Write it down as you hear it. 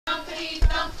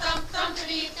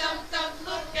Thumpity thump thump,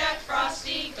 look at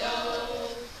Frosty go.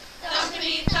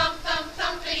 Thumpity thump thump,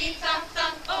 thumpity thump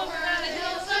thump, over the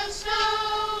hills of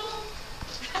snow.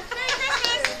 Merry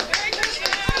Christmas! Merry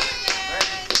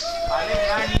Christmas! I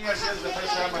live 9 years since the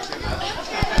first time I did that.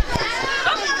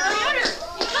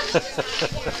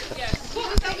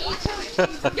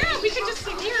 Yeah, we could just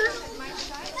sing here.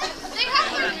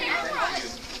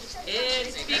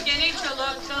 It's beginning to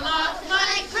look a lot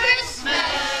like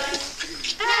Christmas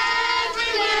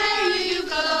everywhere you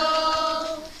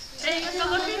go. Take a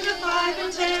look at your 5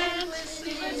 and 10.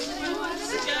 Listen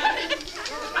once again.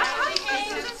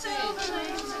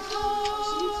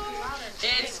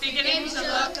 It's beginning to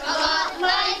look a lot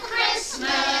like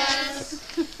Christmas.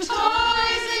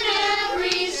 Toys in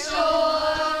every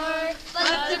store.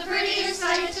 But the prettiest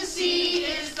sight to see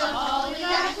is the holly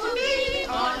that will be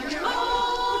on your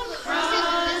own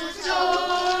front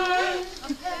door.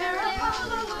 A pair of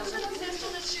hollow ones and a pistol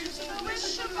that shoots and a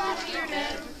wish above your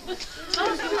head. Most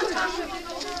of the time we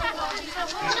go for a walk,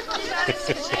 that's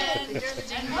the shed.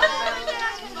 And mom and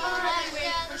dad can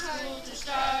wait for school to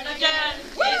start again.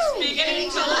 It's beginning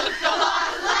to look a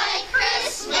lot like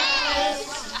Christmas.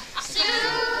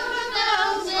 Soon the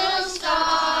bells will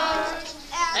start.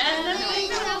 And the thing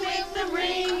that will make them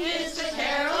ring is the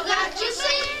carol that you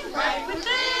sing right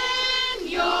within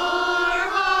your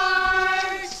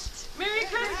heart. Merry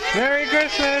Christmas! Merry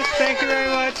Christmas! Thank you very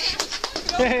much.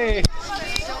 Hey.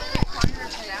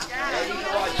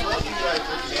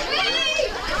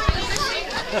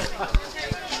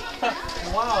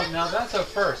 Wow, now that's a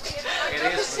first. It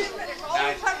is.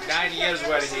 9 years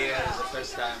we're here. It's the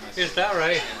first time. Is that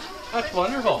right? That's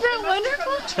wonderful. Isn't that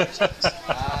wonderful?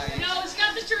 No, it's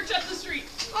not the church up the street.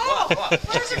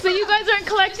 So you guys aren't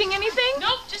collecting anything?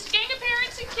 Nope, just a gang of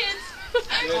parents and kids.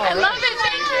 I love it,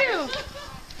 thank you.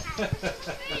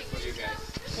 For you guys.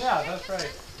 Yeah, that's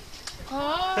right.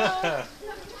 Oh.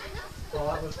 Well,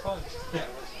 that was fun. Yeah, it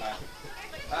was fun.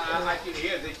 I could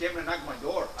hear. They came and knocked my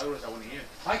door. I want to hear.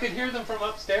 I could hear them from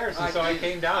upstairs, and so I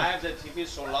came down. I have the TV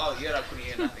so loud here I couldn't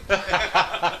hear nothing.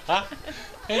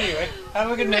 Anyway, have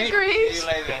a good night. Great. See you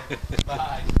later.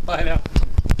 Bye. Bye now.